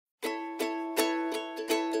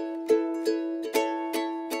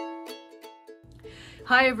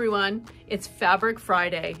Hi everyone, it's Fabric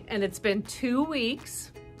Friday and it's been 2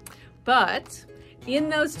 weeks, but in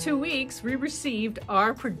those 2 weeks we received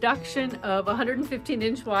our production of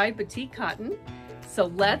 115-inch wide Batik Cotton, so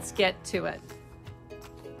let's get to it.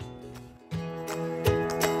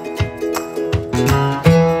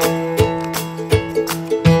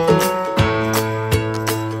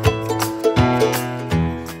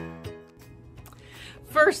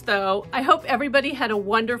 First though, I hope everybody had a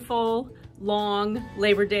wonderful long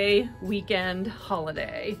Labor Day weekend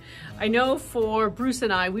holiday. I know for Bruce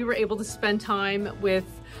and I, we were able to spend time with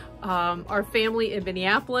our family in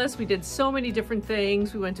Minneapolis. We did so many different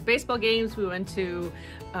things. We went to baseball games, we went to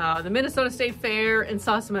the Minnesota State Fair and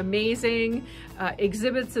saw some amazing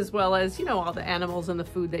exhibits, as well as, you know, all the animals and the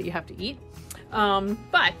food that you have to eat.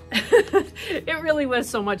 But it really was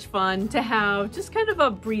so much fun to have just kind of a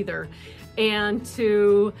breather and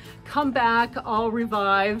to come back all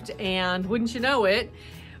revived. And wouldn't you know it,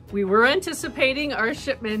 we were anticipating our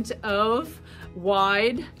shipment of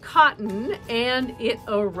wide cotton and it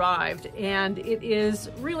arrived, and it is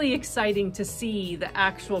really exciting to see the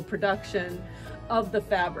actual production of the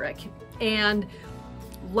fabric. And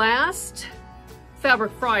last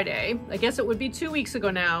Fabric Friday, I guess it would be 2 weeks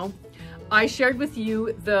ago now, I shared with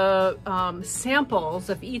you the samples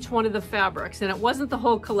of each one of the fabrics, and it wasn't the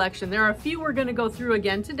whole collection. There are a few we're going to go through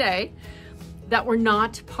again today that were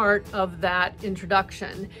not part of that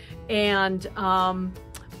introduction. And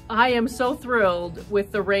I am so thrilled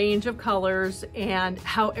with the range of colors and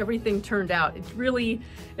how everything turned out. It really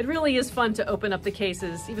is fun to open up the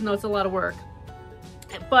cases, even though it's a lot of work.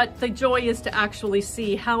 But the joy is to actually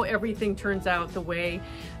see how everything turns out the way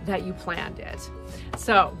that you planned it.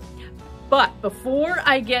 But before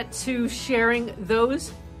I get to sharing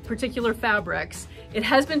those particular fabrics, it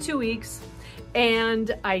has been 2 weeks,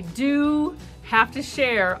 and I do have to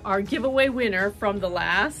share our giveaway winner from the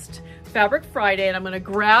last Fabric Friday, and I'm going to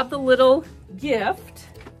grab the little gift.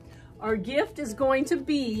 Our gift is going to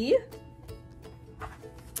be,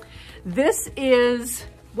 this is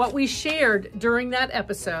what we shared during that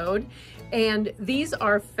episode, and these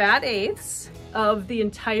are fat eighths of the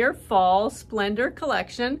entire Fall Splendor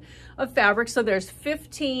collection of fabric. So there's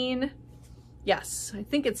 15, yes, I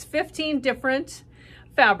think it's 15 different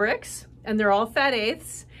fabrics, and they're all fat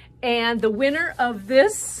eighths. And the winner of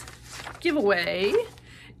this giveaway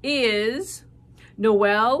is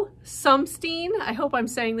Noelle Sumstine. I hope I'm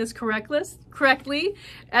saying this correctly.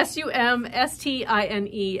 S-U-M-S-T-I-N-E.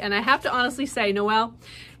 And I have to honestly say, Noelle,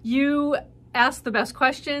 you ask the best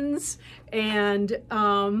questions, and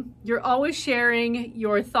you're always sharing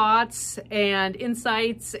your thoughts and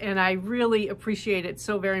insights, and I really appreciate it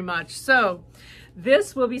so very much. So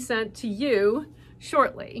this will be sent to you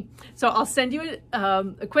shortly. So I'll send you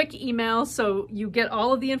a quick email so you get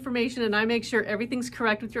all of the information, and I make sure everything's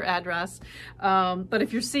correct with your address. But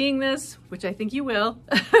if you're seeing this, which I think you will,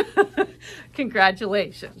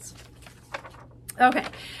 congratulations. Okay,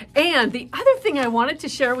 and the other thing I wanted to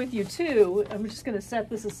share with you too, I'm just going to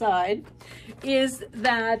set this aside, is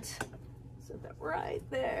that, set that right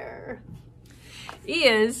there,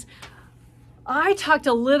 is I talked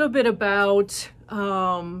a little bit about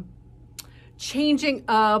changing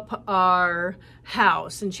up our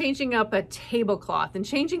house and changing up a tablecloth and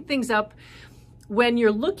changing things up when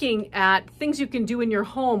you're looking at things you can do in your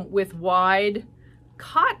home with wide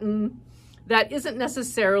cotton that isn't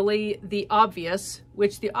necessarily the obvious,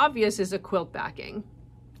 which the obvious is a quilt backing.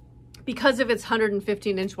 Because of its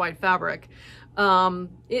 115-inch wide fabric,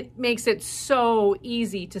 it makes it so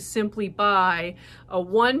easy to simply buy a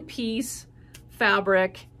one-piece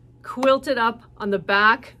fabric, quilt it up on the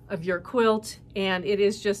back of your quilt, and it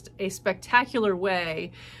is just a spectacular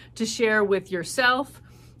way to share with yourself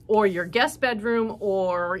or your guest bedroom,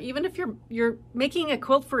 or even if you're making a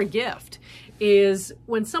quilt for a gift, is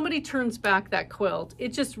when somebody turns back that quilt, it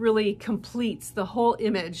just really completes the whole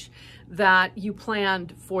image that you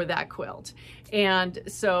planned for that quilt. And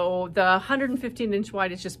so the 115-inch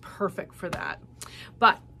wide is just perfect for that.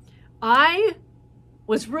 But I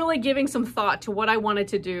was really giving some thought to what I wanted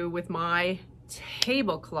to do with my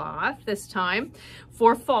tablecloth this time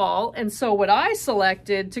for fall. And so what I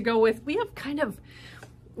selected to go with, we have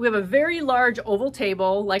a very large oval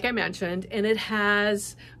table, like I mentioned, and it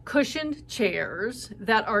has cushioned chairs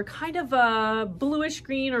that are kind of a bluish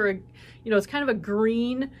green, or it's kind of a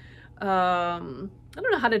green, I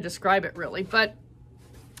don't know how to describe it really, but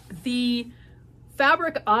the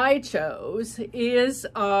fabric I chose is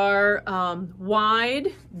our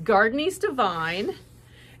wide Gardenese Divine,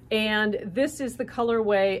 and this is the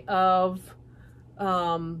colorway of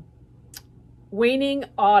Waning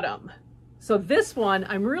Autumn. So this one,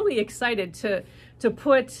 I'm really excited to to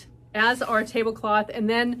put as our tablecloth. And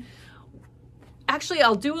then actually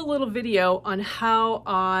I'll do a little video on how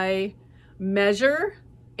I measure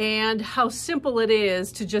and how simple it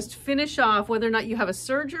is to just finish off, whether or not you have a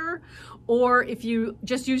serger or if you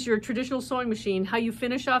just use your traditional sewing machine, how you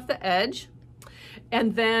finish off the edge.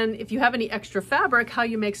 And then if you have any extra fabric, how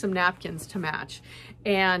you make some napkins to match.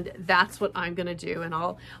 And that's what I'm gonna do. And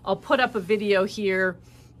I'll put up a video here,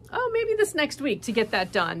 maybe this next week to get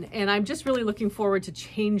that done. And I'm just really looking forward to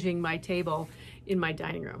changing my table in my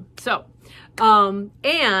dining room. So,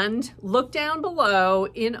 and look down below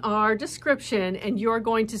in our description and you're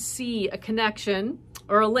going to see a connection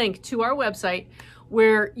or a link to our website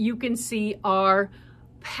where you can see our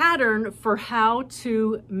pattern for how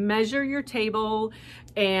to measure your table,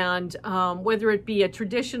 and whether it be a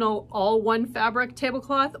traditional all one fabric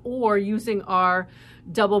tablecloth or using our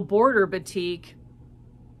double border batik,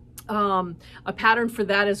 a pattern for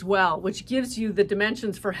that as well, which gives you the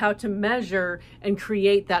dimensions for how to measure and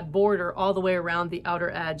create that border all the way around the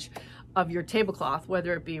outer edge of your tablecloth,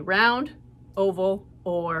 whether it be round, oval,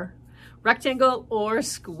 or rectangle or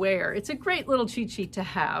square. It's a great little cheat sheet to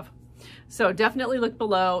have. So definitely look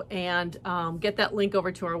below and get that link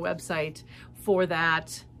over to our website for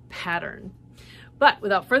that pattern. But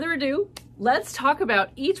without further ado, let's talk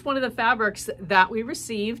about each one of the fabrics that we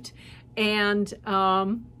received, and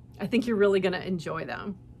I think you're really going to enjoy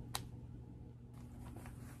them.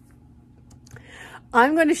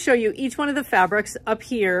 I'm going to show you each one of the fabrics up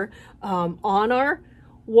here on our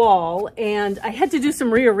wall, and I had to do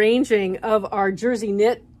some rearranging of our jersey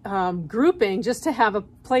knit grouping just to have a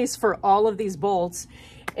place for all of these bolts.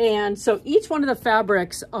 And so each one of the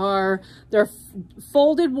fabrics they're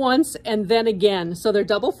folded once and then again, so they're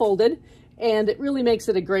double folded, and it really makes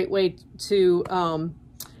it a great way to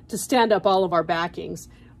stand up all of our backings.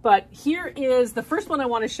 But here is the first one I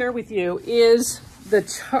want to share with you is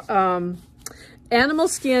the animal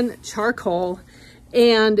skin charcoal,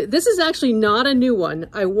 and this is actually not a new one.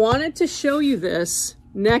 I wanted to show you this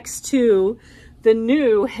next to the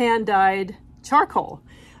new hand-dyed charcoal,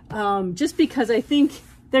 just because I think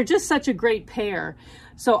they're just such a great pair.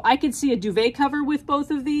 So I could see a duvet cover with both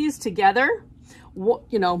of these together,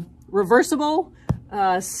 you know, reversible,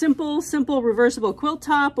 simple reversible quilt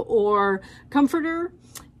top or comforter.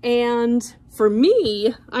 And for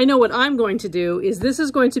me, I know what I'm going to do is this is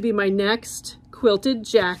going to be my next quilted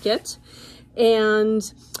jacket. And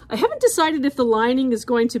I haven't decided if the lining is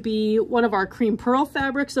going to be one of our cream pearl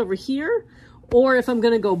fabrics over here, or if I'm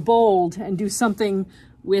going to go bold and do something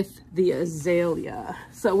with the azalea.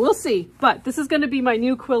 So we'll see. But this is going to be my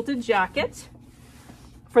new quilted jacket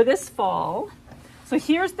for this fall. So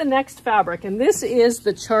here's the next fabric, and this is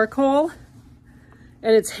the charcoal,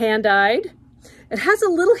 and it's hand-dyed. It has a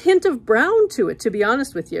little hint of brown to it, to be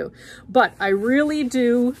honest with you, but I really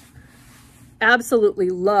do absolutely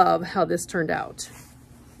love how this turned out.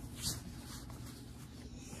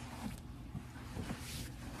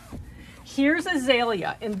 Here's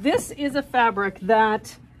azalea, and this is a fabric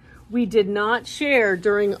that we did not share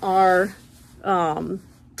during our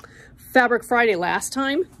Fabric Friday last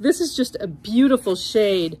time. This is just a beautiful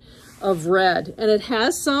shade of red, and it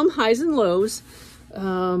has some highs and lows,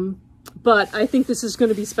 but I think this is going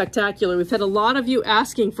to be spectacular. We've had a lot of you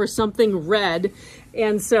asking for something red,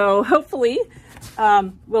 and so hopefully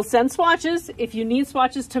we'll send swatches if you need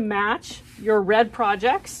swatches to match your red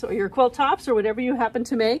projects or your quilt tops or whatever you happen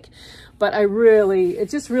to make. But it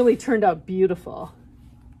just really turned out beautiful.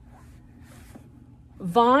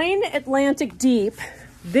 Vine Atlantic Deep.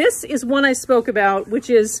 This is one I spoke about,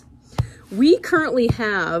 which is, we currently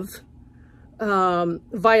have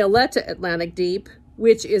Violetta Atlantic Deep,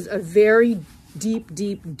 which is a very deep,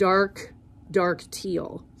 dark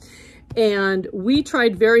teal. And we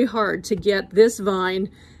tried very hard to get this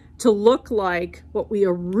vine to look like what we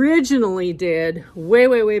originally did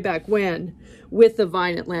way back when with the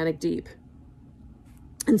Vine Atlantic Deep.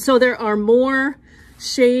 And so there are more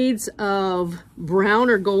shades of brown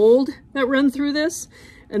or gold that run through this,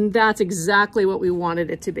 and that's exactly what we wanted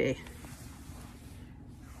it to be.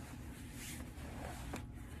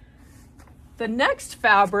 The next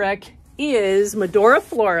fabric is Medora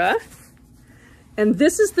Flora, and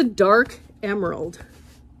this is the dark emerald.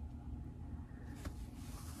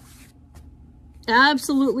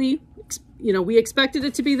 Absolutely, you know, we expected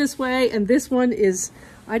it to be this way, and this one is,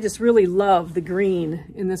 I just really love the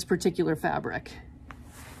green in this particular fabric.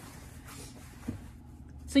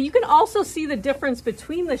 So you can also see the difference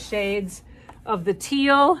between the shades of the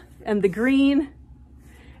teal and the green.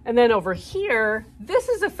 And then over here, this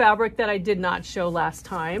is a fabric that I did not show last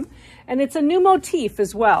time, and it's a new motif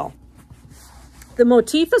as well. The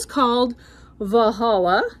motif is called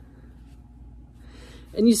Valhalla.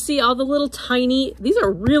 And you see all the little tiny, these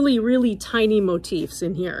are really, really tiny motifs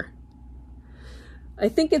in here. I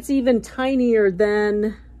think it's even tinier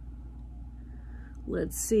than,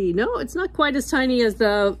 let's see, no, it's not quite as tiny as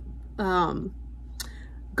the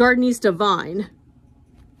Gardeniste Divine.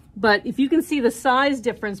 But if you can see the size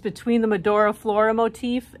difference between the Medora Flora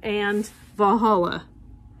motif and Valhalla,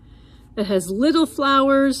 it has little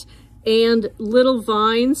flowers and little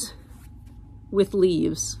vines with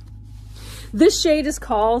leaves. This shade is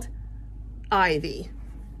called Ivy.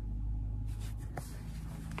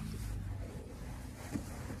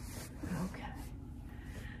 Okay.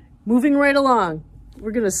 Moving right along.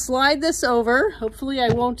 We're going to slide this over. Hopefully I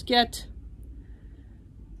won't get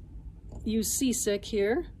you seasick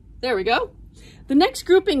here. There we go. The next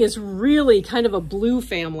grouping is really kind of a blue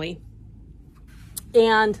family.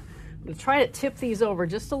 And I'm going to try to tip these over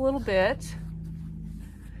just a little bit.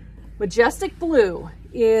 Majestic Blue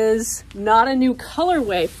is not a new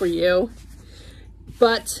colorway for you,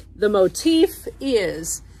 but the motif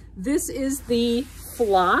is. This is the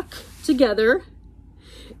flock together,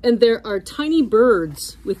 and there are tiny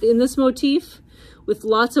birds within this motif with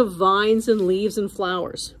lots of vines and leaves and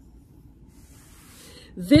flowers.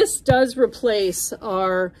 This does replace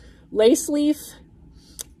our lace leaf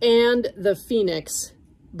and the Phoenix,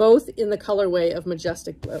 both in the colorway of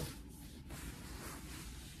Majestic Blue.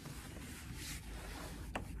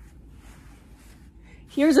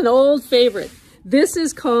 Here's an old favorite. This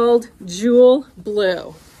is called Jewel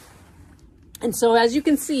Blue. And so as you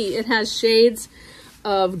can see, it has shades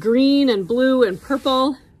of green and blue and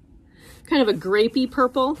purple, kind of a grapey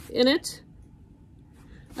purple in it.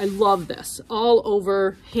 I love this, all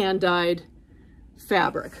over hand-dyed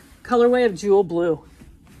fabric. Colorway of Jewel Blue.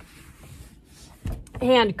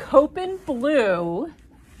 And Copen Blue,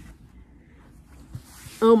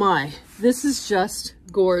 oh my, this is just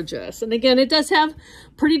gorgeous. And again, it does have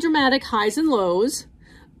pretty dramatic highs and lows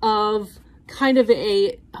of kind of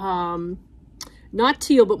a, not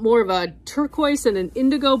teal, but more of a turquoise and an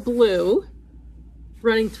indigo blue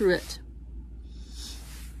running through it.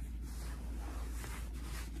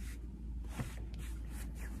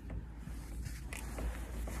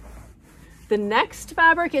 The next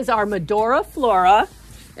fabric is our Medora Flora,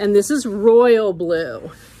 and this is Royal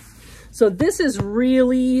Blue. So this is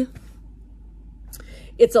really,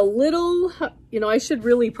 it's a little, you know, I should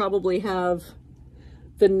really probably have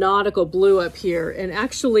the nautical blue up here. And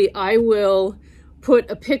actually I will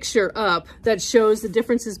put a picture up that shows the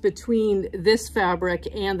differences between this fabric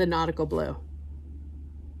and the nautical blue.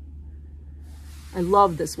 I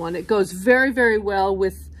love this one. It goes very, very well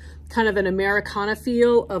with kind of an Americana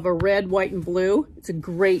feel of a red, white, and blue. It's a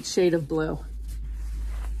great shade of blue.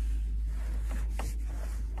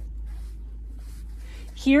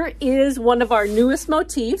 Here is one of our newest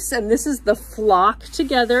motifs, and this is the flock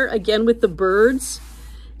together, again with the birds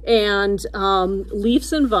and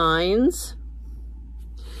leaves and vines.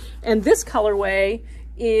 And this colorway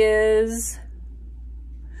is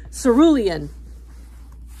Cerulean,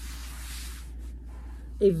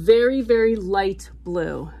 a very, very light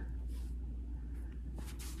blue.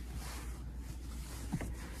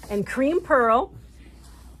 And Cream Pearl,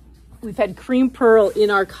 we've had Cream Pearl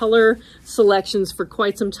in our color selections for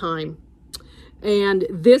quite some time. And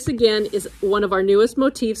this again is one of our newest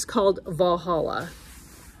motifs called Valhalla.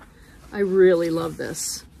 I really love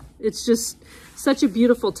this. It's just such a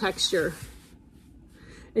beautiful texture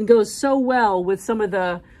and goes so well with some of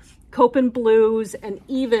the Copen blues and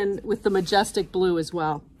even with the Majestic Blue as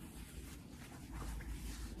well.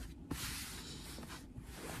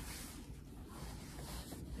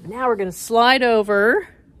 Now we're going to slide over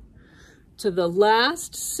to the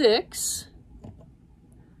last 6.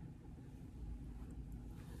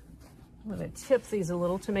 I'm going to tip these a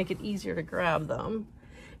little to make it easier to grab them.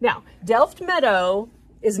 Now, Delft Meadow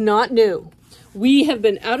is not new. We have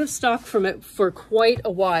been out of stock from it for quite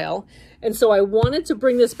a while. And so I wanted to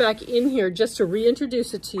bring this back in here just to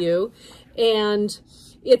reintroduce it to you. And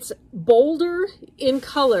it's bolder in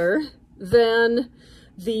color than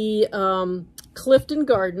the Clifton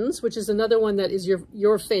Gardens, which is another one that is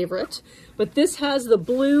your favorite. But this has the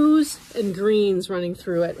blues and greens running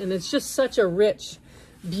through it. And it's just such a rich,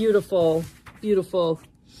 beautiful, beautiful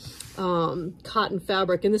cotton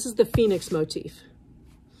fabric. And this is the Phoenix motif.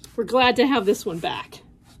 We're glad to have this one back.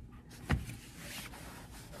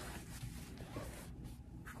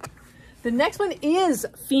 The next one is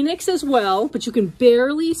Phoenix as well, but you can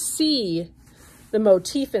barely see the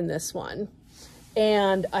motif in this one.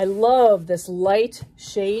 And I love this light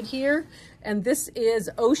shade here. And this is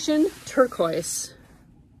Ocean Turquoise.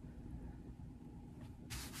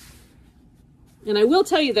 And I will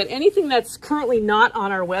tell you that anything that's currently not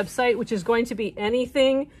on our website, which is going to be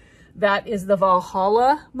anything that is the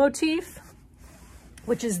Valhalla motif,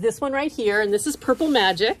 which is this one right here, and this is Purple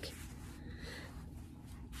Magic.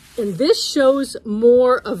 And this shows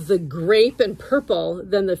more of the grape and purple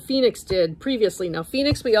than the Phoenix did previously. Now,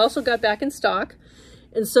 Phoenix we also got back in stock,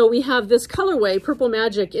 and so we have this colorway, Purple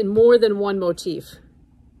Magic, in more than one motif.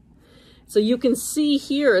 So you can see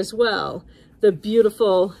here as well the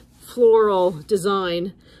beautiful floral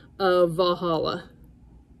design of Valhalla.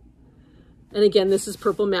 And again, this is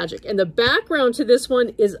Purple Magic. And the background to this one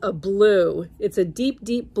is a blue. It's a deep,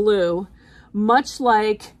 deep blue, much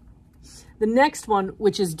like the next one,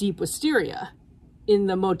 which is Deep Wisteria in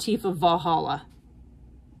the motif of Valhalla.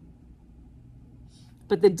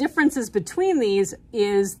 But the differences between these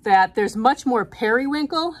is that there's much more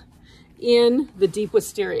periwinkle in the Deep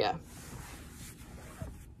Wisteria.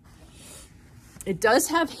 It does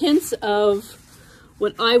have hints of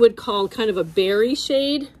what I would call kind of a berry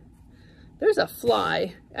shade. There's a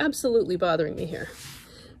fly absolutely bothering me here.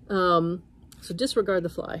 So disregard the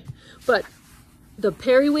fly. But the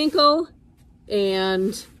periwinkle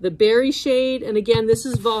and the berry shade, and again, this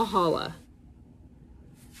is Valhalla.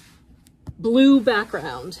 Blue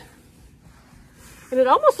background. And it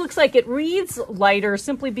almost looks like it reads lighter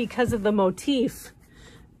simply because of the motif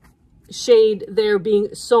shade there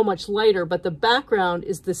being so much lighter, but the background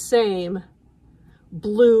is the same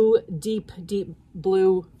blue, deep, deep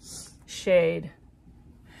blue shade.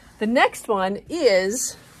 The next one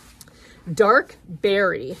is Dark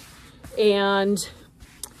Berry, and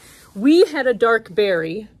we had a dark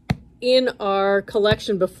berry in our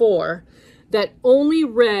collection before that only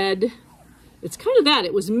read, it's kind of that,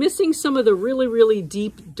 it was missing some of the really, really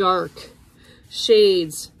deep dark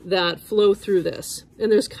shades that flow through this. And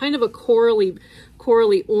there's kind of a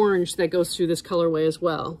corally orange that goes through this colorway as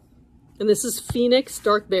well. And this is Phoenix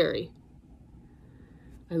Dark Berry.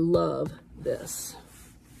 I love this.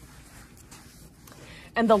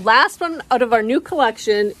 And the last one out of our new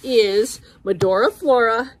collection is Medora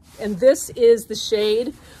Flora, and this is the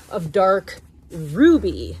shade of Dark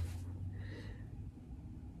Ruby.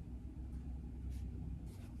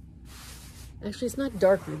 Actually, it's not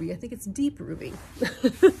dark ruby. I think it's deep ruby.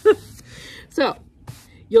 So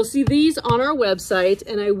you'll see these on our website,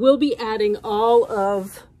 and I will be adding all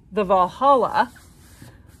of the Valhalla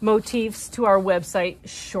motifs to our website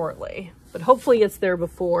shortly. But hopefully it's there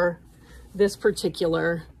before this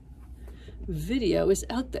particular video is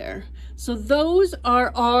out there. So those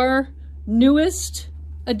are our newest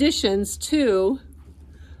additions to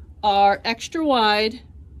our extra wide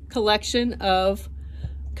collection of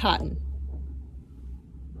cotton.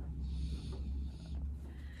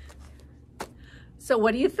 So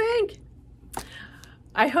what do you think?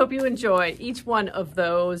 I hope you enjoy each one of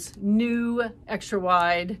those new extra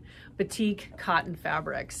wide batik cotton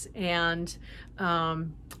fabrics. And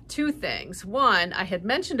two things. One, I had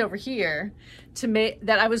mentioned over here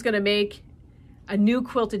that I was going to make a new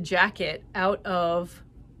quilted jacket out of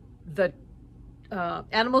the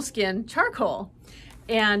animal skin charcoal.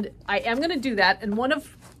 And I am going to do that. And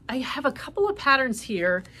I have a couple of patterns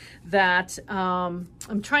here that I'm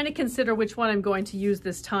trying to consider which one I'm going to use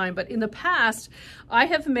this time. But in the past, I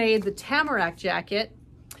have made the tamarack jacket,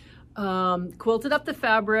 quilted up the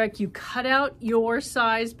fabric. You cut out your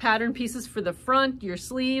size pattern pieces for the front, your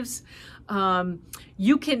sleeves.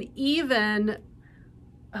 You can even,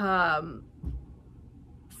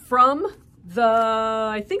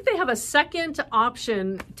 I think they have a second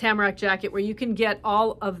option tamarack jacket where you can get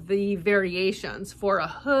all of the variations for a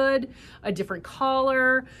hood, a different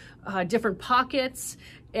collar, different pockets.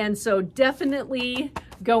 And so definitely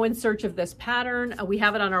go in search of this pattern. We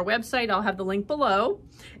have it on our website. I'll have the link below.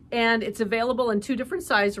 And it's available in two different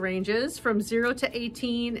size ranges, from 0 to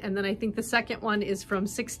 18. And then I think the second one is from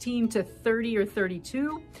 16 to 30 or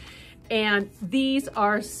 32. And these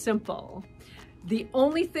are simple. The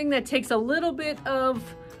only thing that takes a little bit of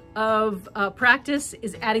practice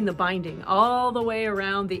is adding the binding all the way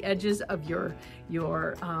around the edges of your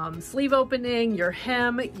sleeve opening, your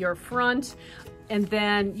hem, your front. And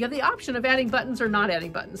then you have the option of adding buttons or not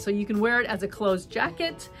adding buttons. So you can wear it as a closed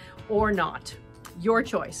jacket or not, your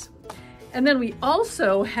choice. And then we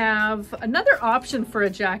also have another option for a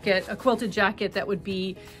jacket, a quilted jacket that would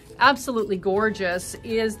be absolutely gorgeous,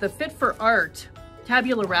 is the Fit for Art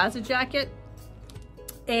tabula rasa jacket.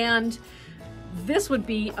 And this would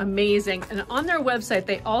be amazing. And on their website,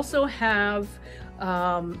 they also have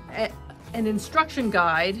an instruction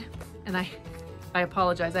guide. And I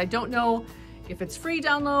apologize. I don't know if it's free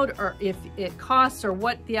download or if it costs or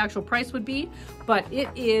what the actual price would be, but it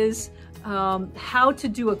is how to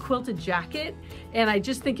do a quilted jacket. And I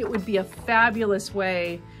just think it would be a fabulous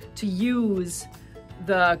way to use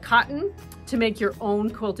the cotton to make your own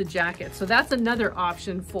quilted jacket. So that's another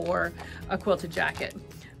option for a quilted jacket.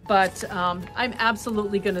 But I'm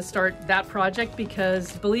absolutely going to start that project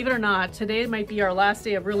because, believe it or not, today might be our last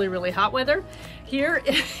day of really, really hot weather here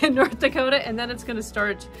in North Dakota, and then it's going to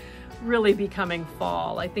start really becoming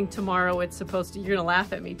fall. I think tomorrow it's supposed to, you're going to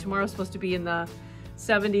laugh at me, tomorrow's supposed to be in the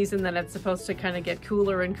 70s, and then it's supposed to kind of get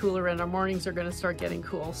cooler and cooler, and our mornings are going to start getting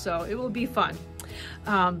cool. So it will be fun.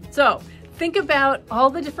 So think about all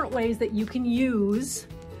the different ways that you can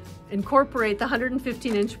incorporate the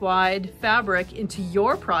 115-inch wide fabric into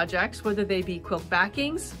your projects, whether they be quilt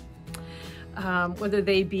backings, whether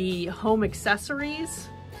they be home accessories,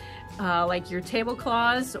 like your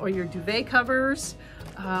tablecloths or your duvet covers,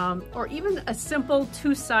 or even a simple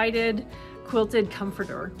two-sided quilted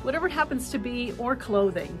comforter, whatever it happens to be, or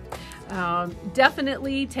clothing.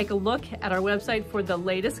 Definitely take a look at our website for the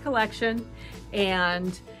latest collection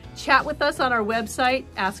and chat with us on our website,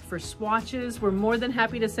 ask for swatches. We're more than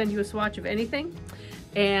happy to send you a swatch of anything.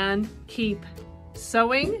 And keep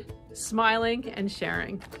sewing, smiling, and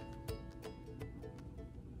sharing.